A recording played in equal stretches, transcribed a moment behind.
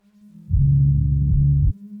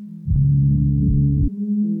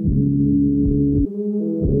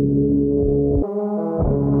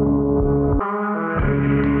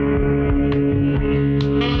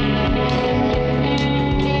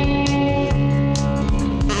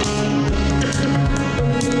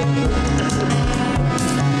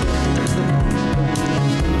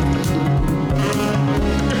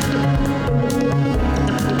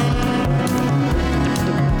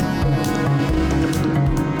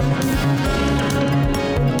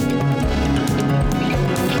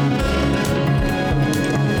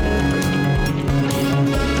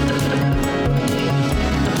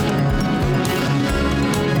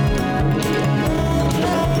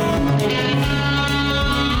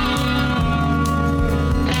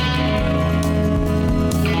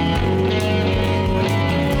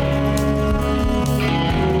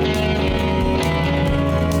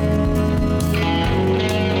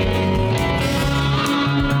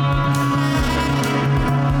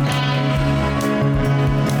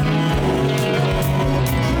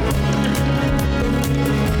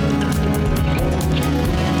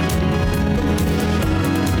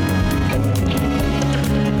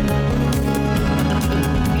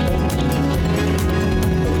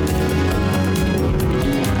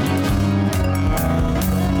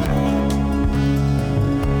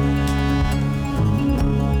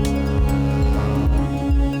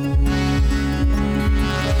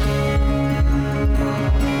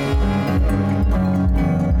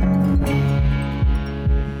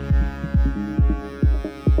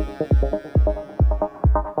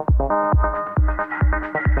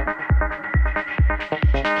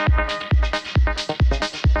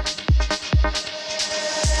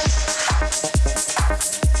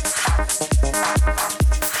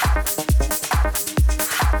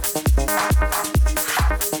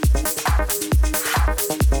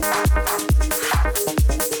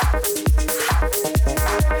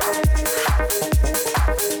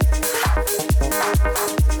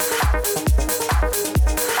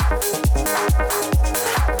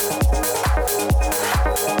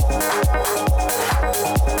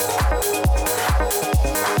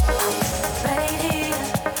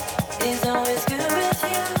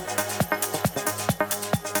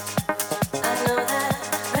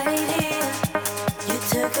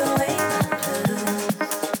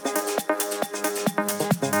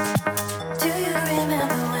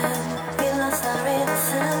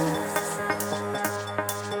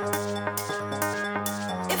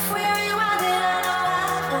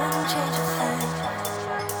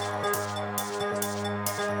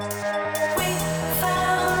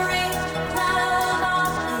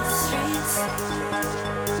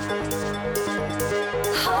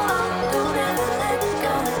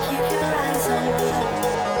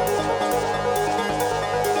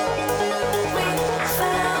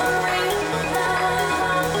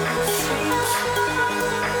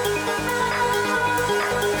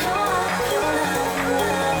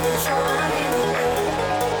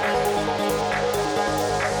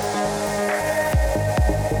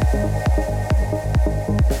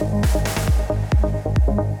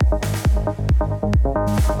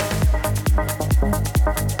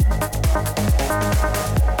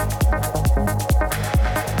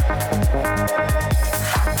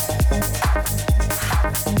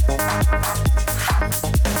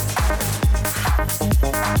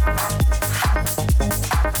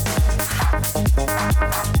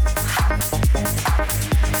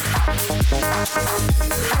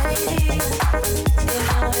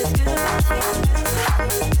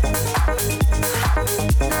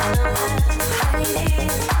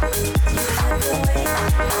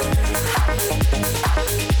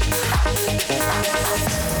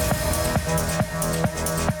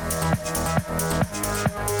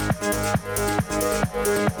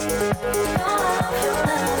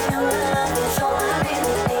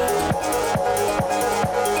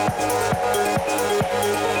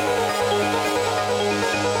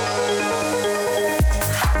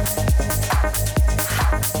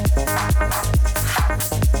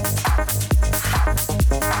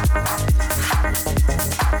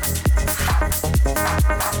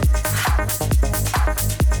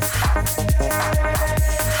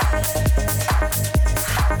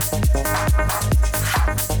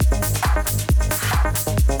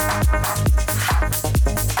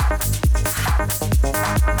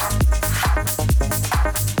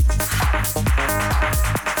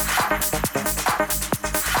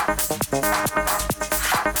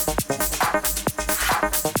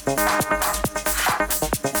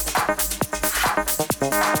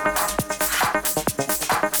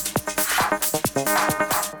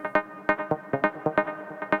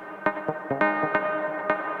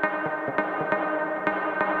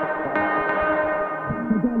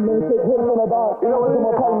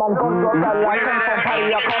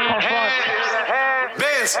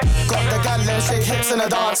Got the gal and shake hips in the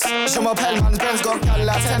dance. Je m'appelle man, Ben's got gal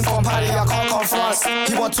like 10 from Paddy, I can't come France.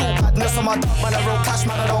 He want two badness on my dog, man, I roll cash,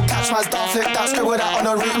 man, I don't catch man's dog. Flick that, scribble that on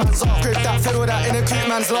the root man's off. Grip that, fiddle that in the creep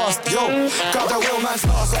man's lost. Yo, grab the wheel man's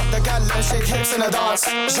lost. Got the gal and shake hips in the dance.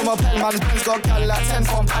 Je m'appelle man, Ben's got gal like 10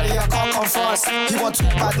 from Paddy, I can't come France. He want two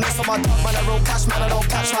badness on my dog, man, I roll cash, man, I don't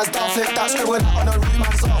catch man's dog. Flick that, scribble that on the root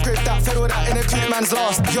man's off. Grip that, fiddle that in the creep man's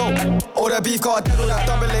lost. Yo, all the beef got a diddle that,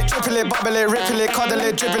 double it, triple it, bubble it, ripple it, cuddle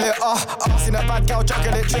it, dribble it, seen a bad girl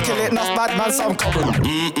juggle it, trickle it, enough bad man, some couple.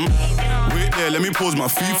 Wait there, let me pause my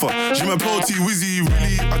FIFA. Jim and Pelty, Wizzy,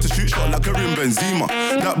 really had to shoot shot like a rim Benzema.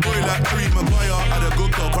 That boy like Harry Maguire, had a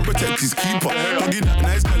good girl, can protect his keeper. Doggy that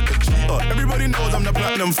nice girl, a cheater. Everybody knows I'm the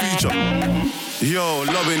platinum feature. Yo,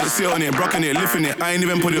 loving it, sit on it, brocking it, lifting it. I ain't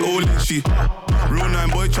even put it all in, she. Real 9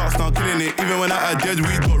 boy charts now killing it. Even when I had dead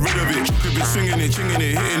weed, got rid of it. Could be swinging it, chinging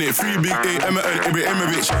it, hitting it. 3 big A,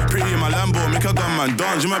 Ibrahimovic. Pretty in my Lambo, make a gunman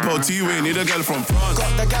dance. Jim and Pelty, we need a girl from France.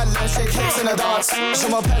 Got the gal and shake hips in the dance. Je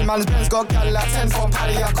m'appelle man, Ben's got gal like 10 from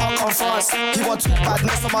Paddy, I can't come France. He want two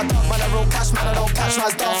badness on my dog, man, I roll cash, man, I don't catch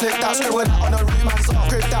man's dog. Flick that, scribble that on the root man's off.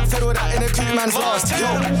 Grip that, fiddle that in the creep man's lost.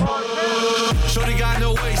 Yo. Shorty got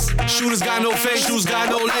no waist, shooters got no face, shoes got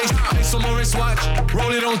no lace. Ice on my wristwatch,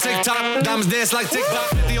 roll it on TikTok. Diamonds dance like TikTok,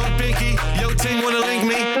 50 on pinky. Yo, ting wanna link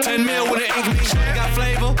me, 10 mil with an ink me. She got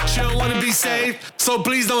flavor, she don't wanna be saved, so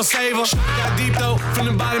please don't save her. She got deep though, from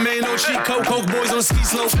the bottom ain't no cheat code. Coke boys on ski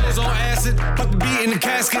slope, flows on acid. Put the beat in the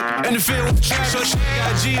casket, in the field with the trash. She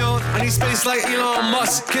got G on, I need space like Elon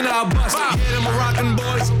Musk. Can I bust? Yeah, them Moroccan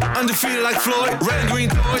boys, undefeated like Floyd. Red and green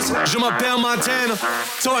toys, Je m'appelle Montana.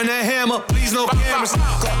 Toting that hammer, please no cameras.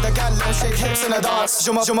 Got the gal and shake hips in the dance.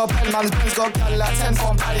 Je m'appelle man, Ben's got gal like 10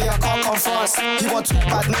 from Paddy, I can't come France. He want two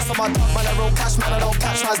badness on my dog, man, I roll cash, man, I don't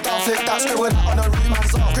catch man's dog. Flick that, scribble that on the root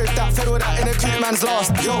man's off. Grip that, fiddle that in the creep man's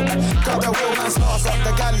lost. Yo, grab the wheel man's lost. Got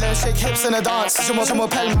the gal and shake hips in the dance. Je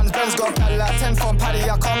m'appelle man, Ben's got gal like 10 from Paddy,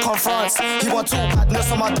 I can't come France. He want two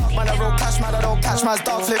badness on my dog, man, I roll cash, man, I don't catch man's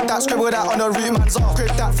dog. Flick that, scribble that on the root man's off.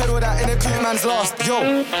 Grip that, fiddle that in the creep man's lost.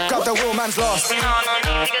 Yo, grab the wheel man's lost.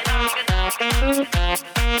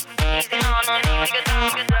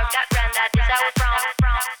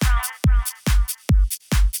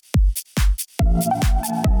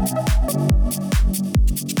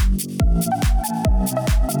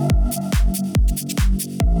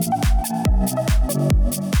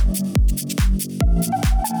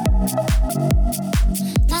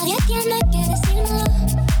 Nadie tiene que decírmelo.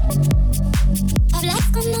 Hablas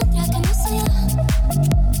con otra que no soy yo.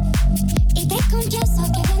 Y te confieso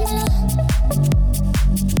que viéndolo,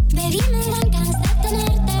 baby, me dan ganas de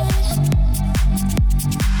tenerte.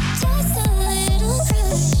 Just a little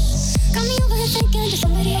crush. Got me overthinking to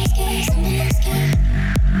somebody else care, somebody else care.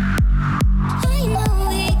 I know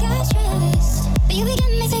we got trust, but you be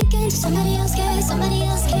getting me thinking to somebody else care, somebody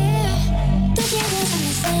else care. Tú quieres a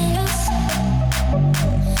mis celos.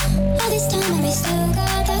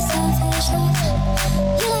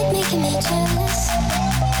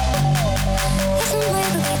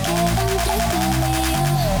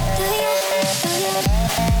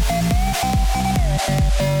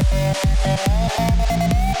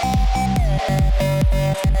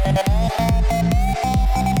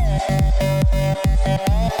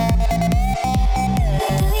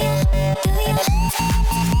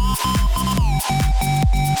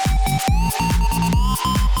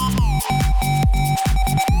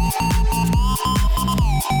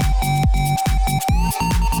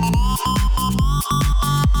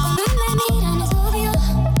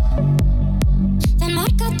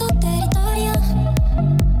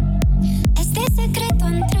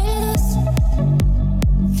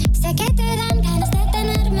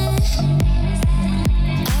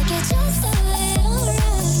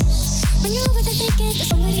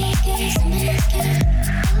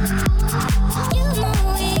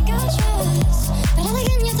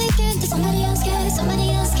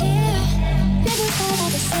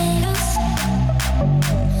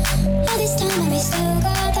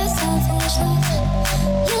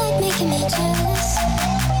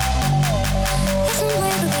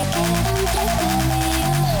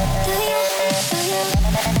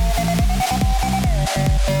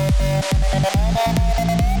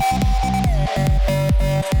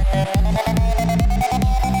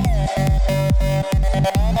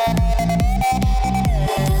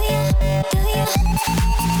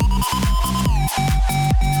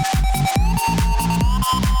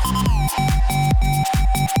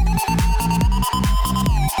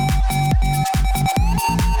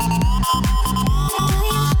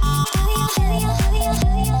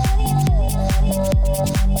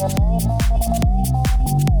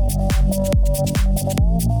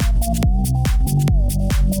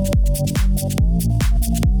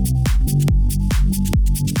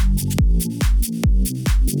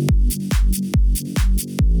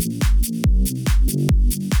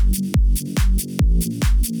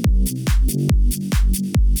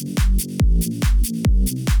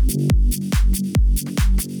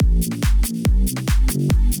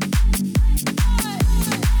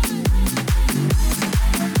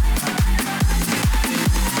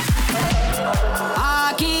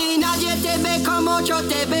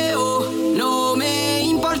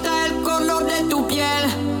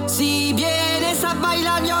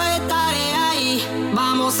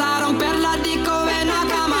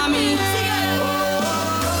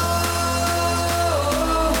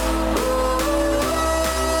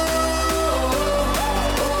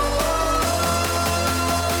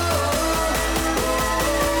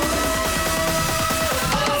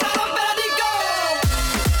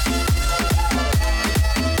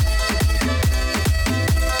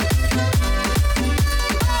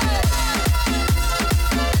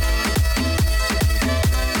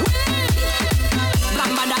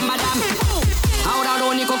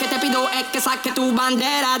 tu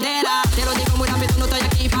banderadera. Te lo digo muy rápido, no estoy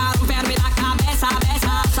aquí para romperme la cabeza,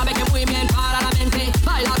 besa. Sabe que muy bien para la mente.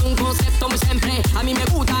 Bailar un concepto muy siempre. A mí me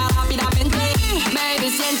gusta rápidamente. Baby,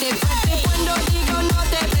 siente fuerte cuando digo no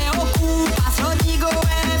te preocupas. Lo digo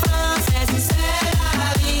en francés, c'est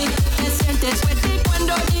la vie. Te sientes fuerte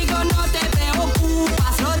cuando digo no te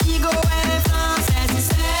preocupas. Lo digo en francés,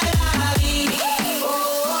 c'est la vie.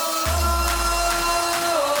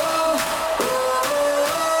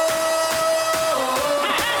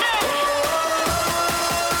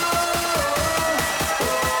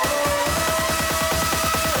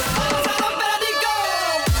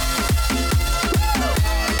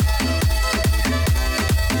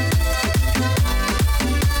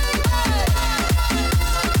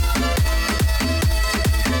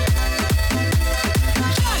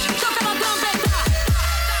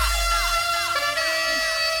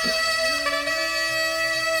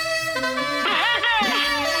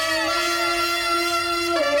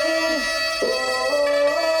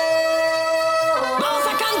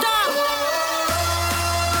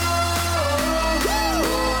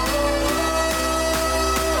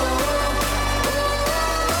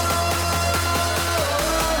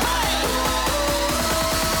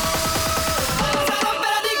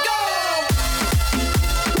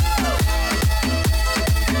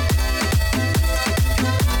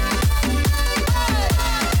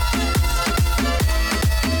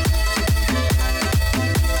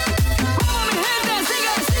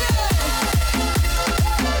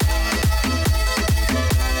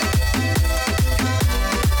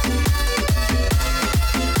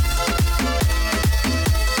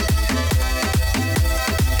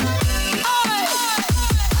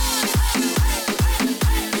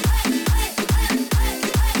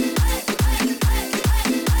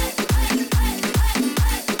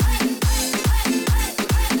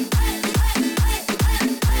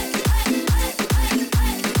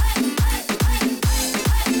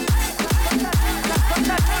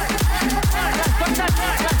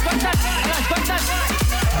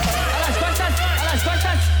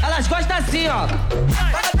 Elas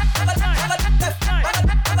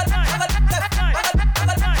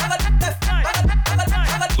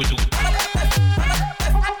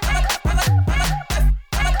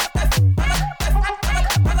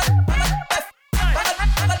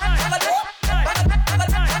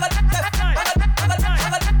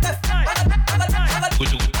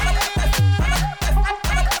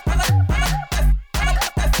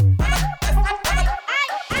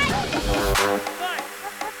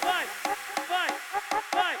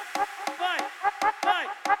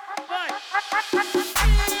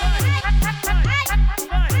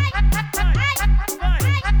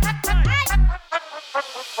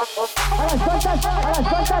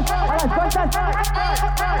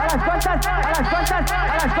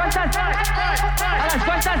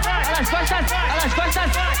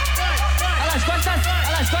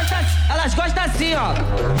gostam assim, ó.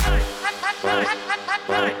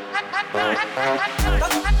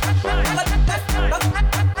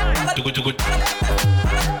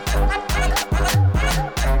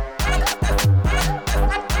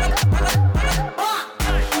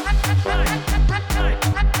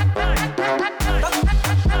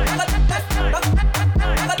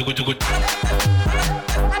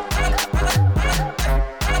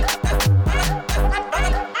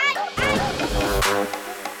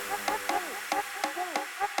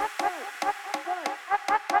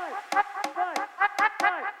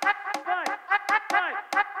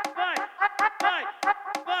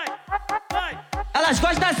 Elas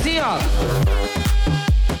gostam assim, ó.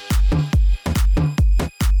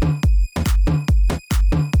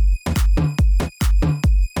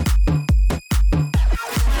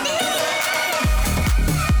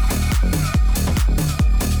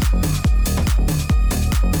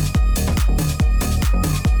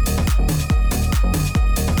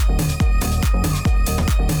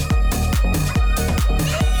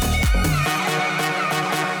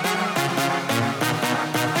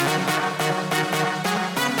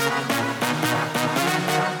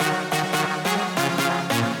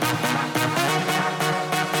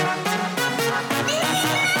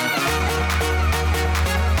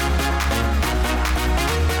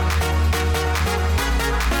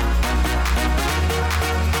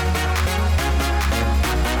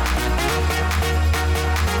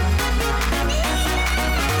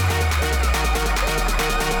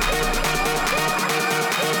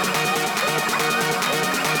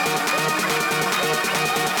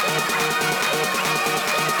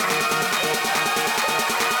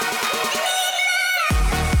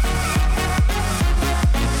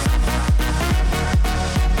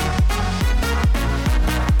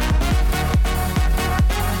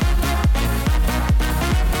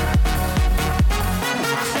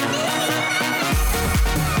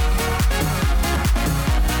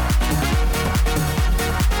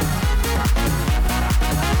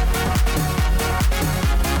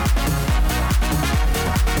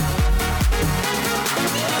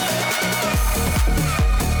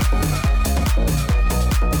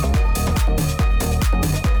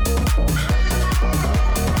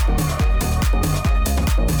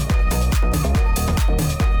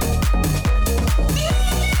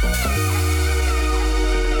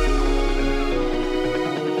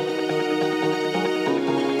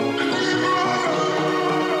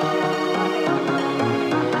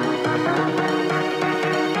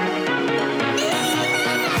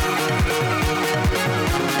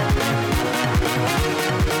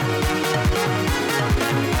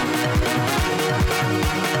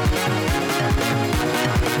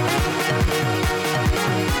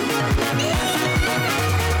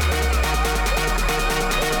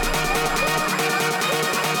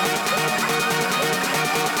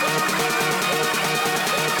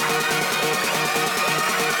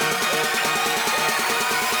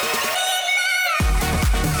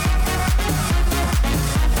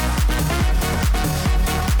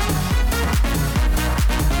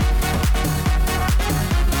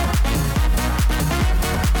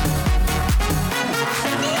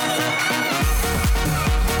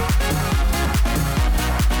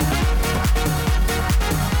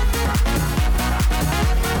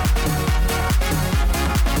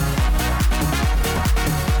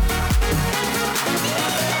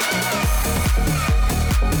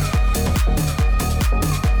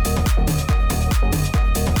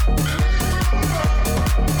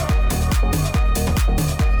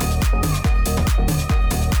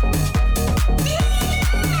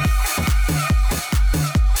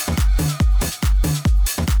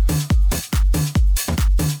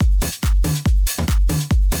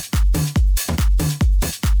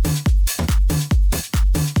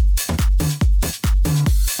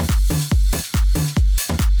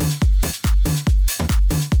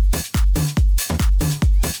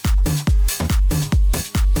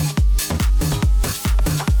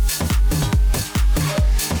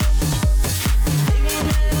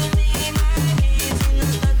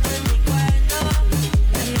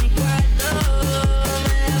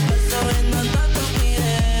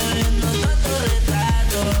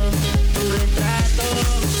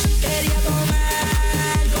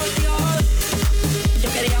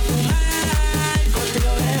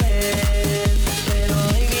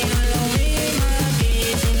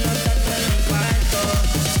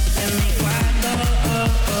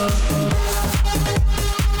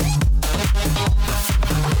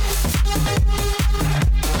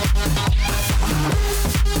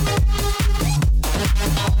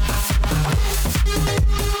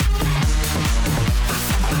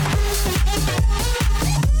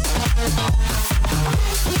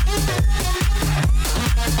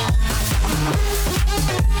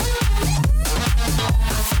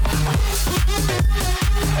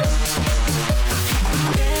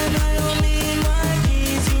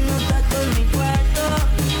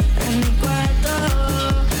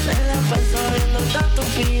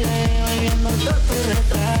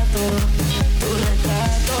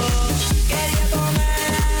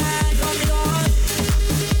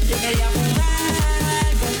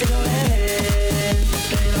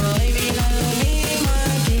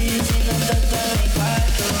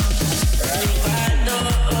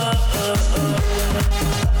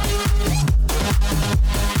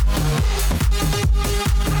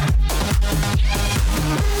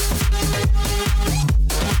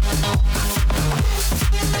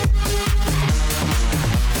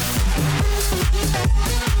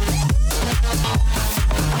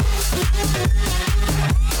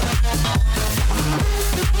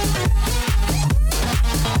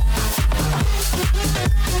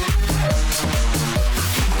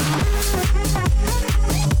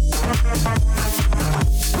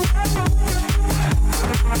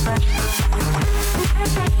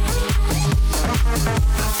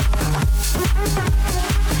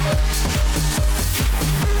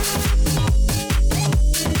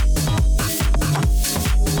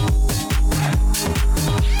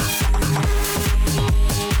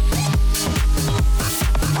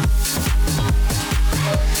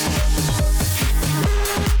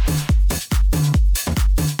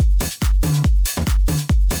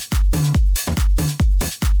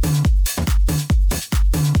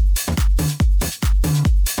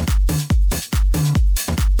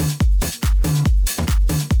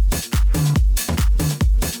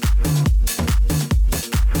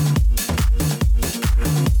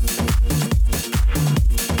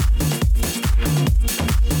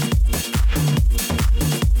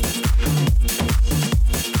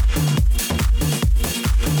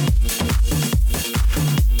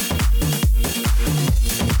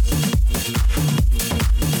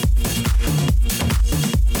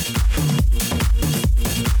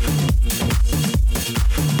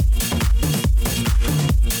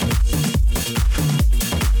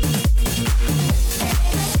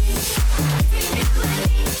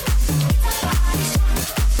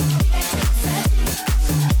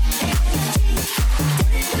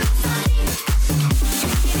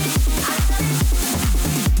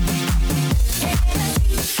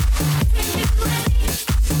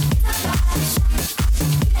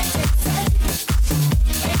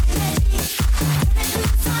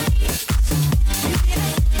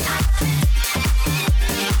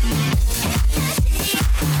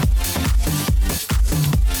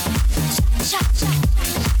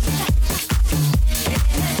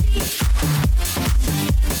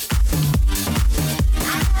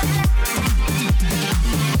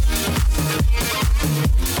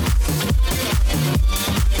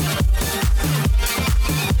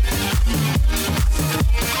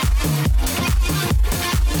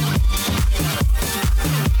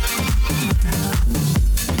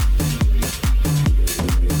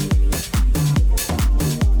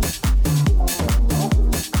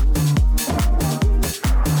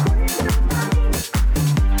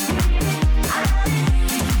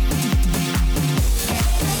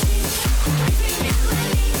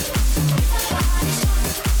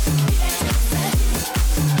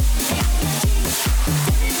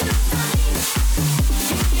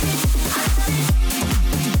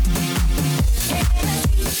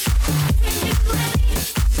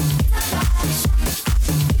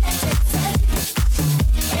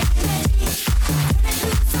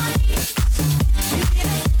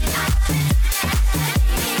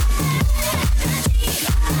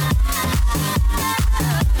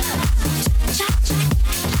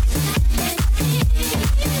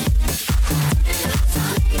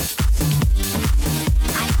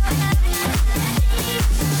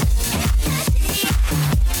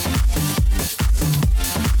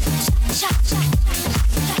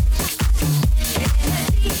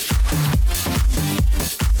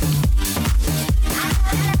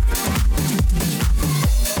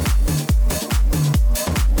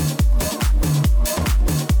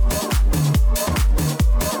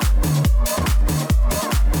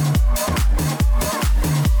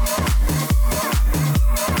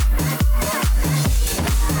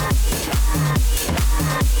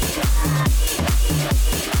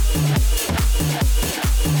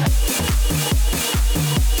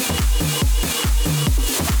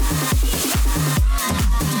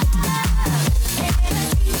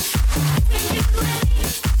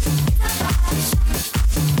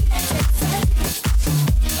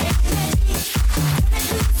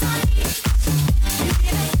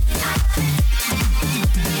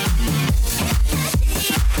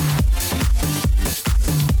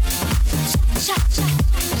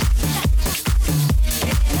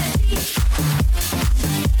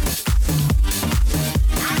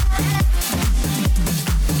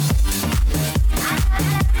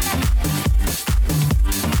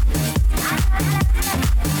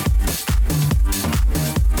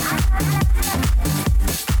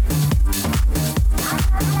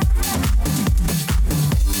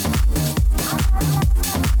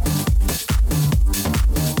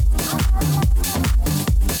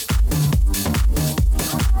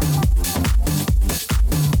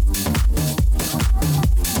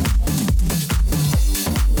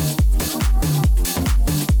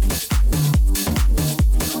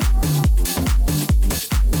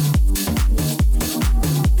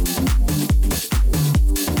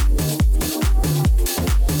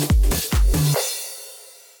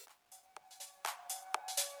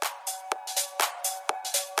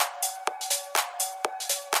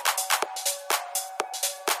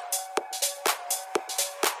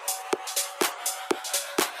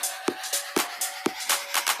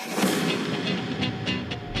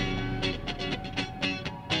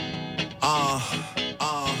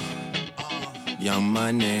 Young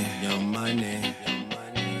money, young money.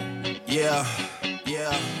 Yeah.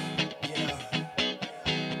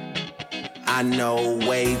 I know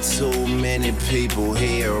way too many people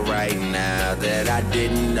here right now that I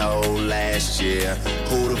didn't know last year.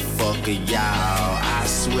 Who the fuck are y'all? I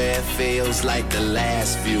swear it feels like the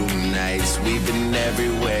last few nights. We've been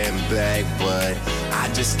everywhere and back, but I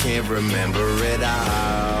just can't remember it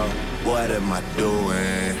all. What am I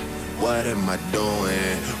doing? What am I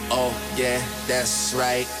doing? Oh yeah, that's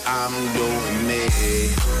right, I'm doing me.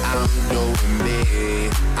 I'm doing me.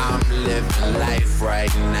 I'm living life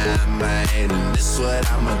right now, man. And this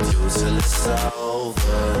what I'ma do till it's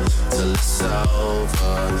over. Till it's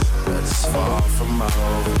over. But it's far from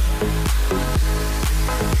over.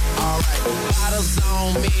 Alright, bottles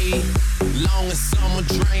on me, long as someone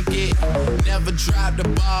drink it. Never drop the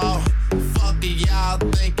ball, fuck it y'all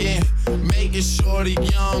thinking. Making sure the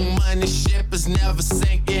young money ship is never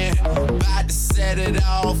sinking. About to set it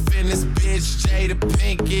off in this bitch Jada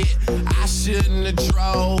Pinkett. I shouldn't have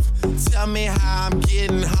drove, tell me how I'm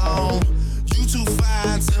getting home. You too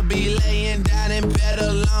fine to be laying down in bed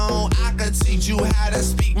alone. I could teach you how to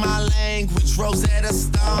speak my language, Rosetta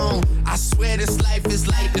Stone. I swear this life is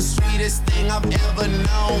like the sweetest thing I've ever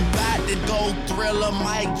known. About to go Thriller,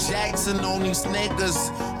 Mike Jackson on these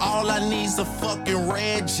niggas. All I need's a fucking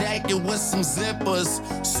red jacket with some zippers.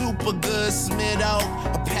 Super good Smitto,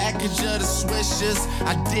 a package of the swishers.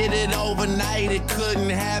 I did it overnight, it couldn't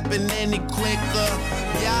happen any quicker.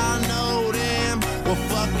 Y'all know them, well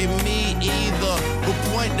fucking me either. But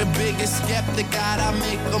point the biggest skeptic out, I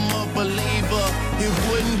make them a believer. It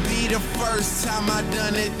wouldn't be the first time I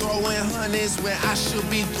done it, throwing hundreds when I should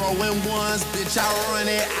be throwing ones. Bitch, I run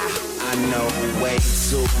it. I know way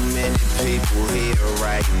too many people here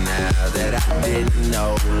right now that I didn't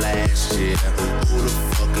know last year. Who the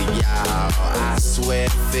fuck are y'all? I swear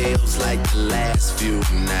it feels like the last few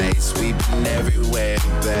nights. We've been everywhere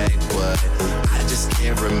and back, but I just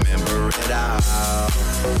can't remember it all.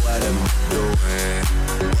 What am I doing?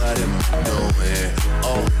 What am I doing?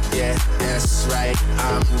 Oh yeah, that's right,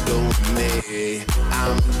 I'm doing me.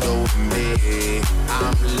 I'm doing me.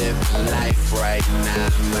 I'm living life right now,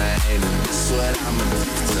 man. And this what I'ma do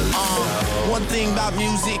till it's over. One thing about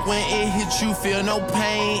music, when it hits you, feel no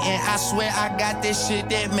pain. And I swear I got this shit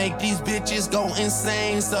that make these bitches go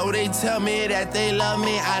insane. So they tell me that they love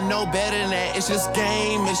me, I know better than that. It's just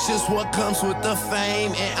game, it's just what comes with the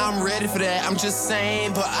fame. And I'm ready for that, I'm just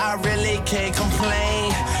saying, but I really can't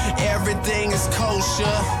complain. Everything is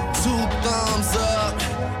kosher, 2 thumbs up,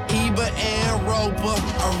 Eba and Roper.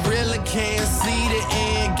 I really can't see the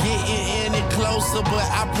end, getting any closer, but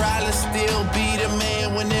I probably still be the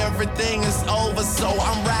man when everything is over. So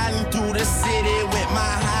I'm riding through the city with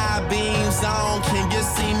my high beams on. Can you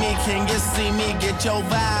see me? Can you see me? Get your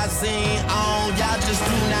Visine on. Y'all just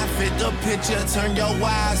do not fit the picture, turn your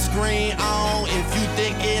widescreen on. If you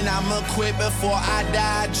thinking I'ma quit before I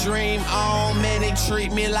die, dream on. Man, they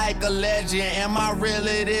treat me like a legend. Am I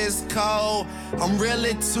really this cold? I'm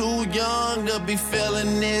really too young to be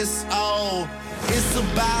feeling this old. It's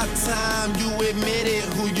about time you admit it.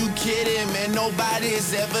 Who you kidding? Man,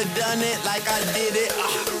 nobody's ever done it like I did it.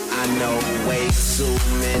 I know way too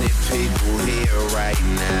many people here right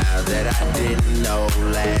now that I didn't know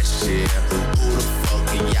last year. Who the fuck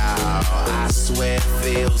are y'all? I swear it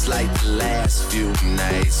feels like the last few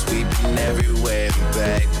nights. We've been everywhere and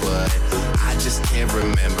back, but I just can't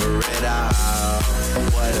remember it all.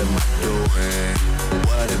 What am I doing?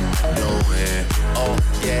 What am I doing? Oh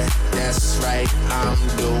yeah, that's right, I'm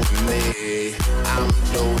doing me. I'm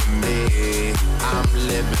doing me. I'm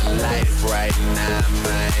living life right now,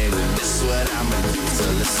 man. And this what I'ma do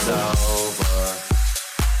till it's over.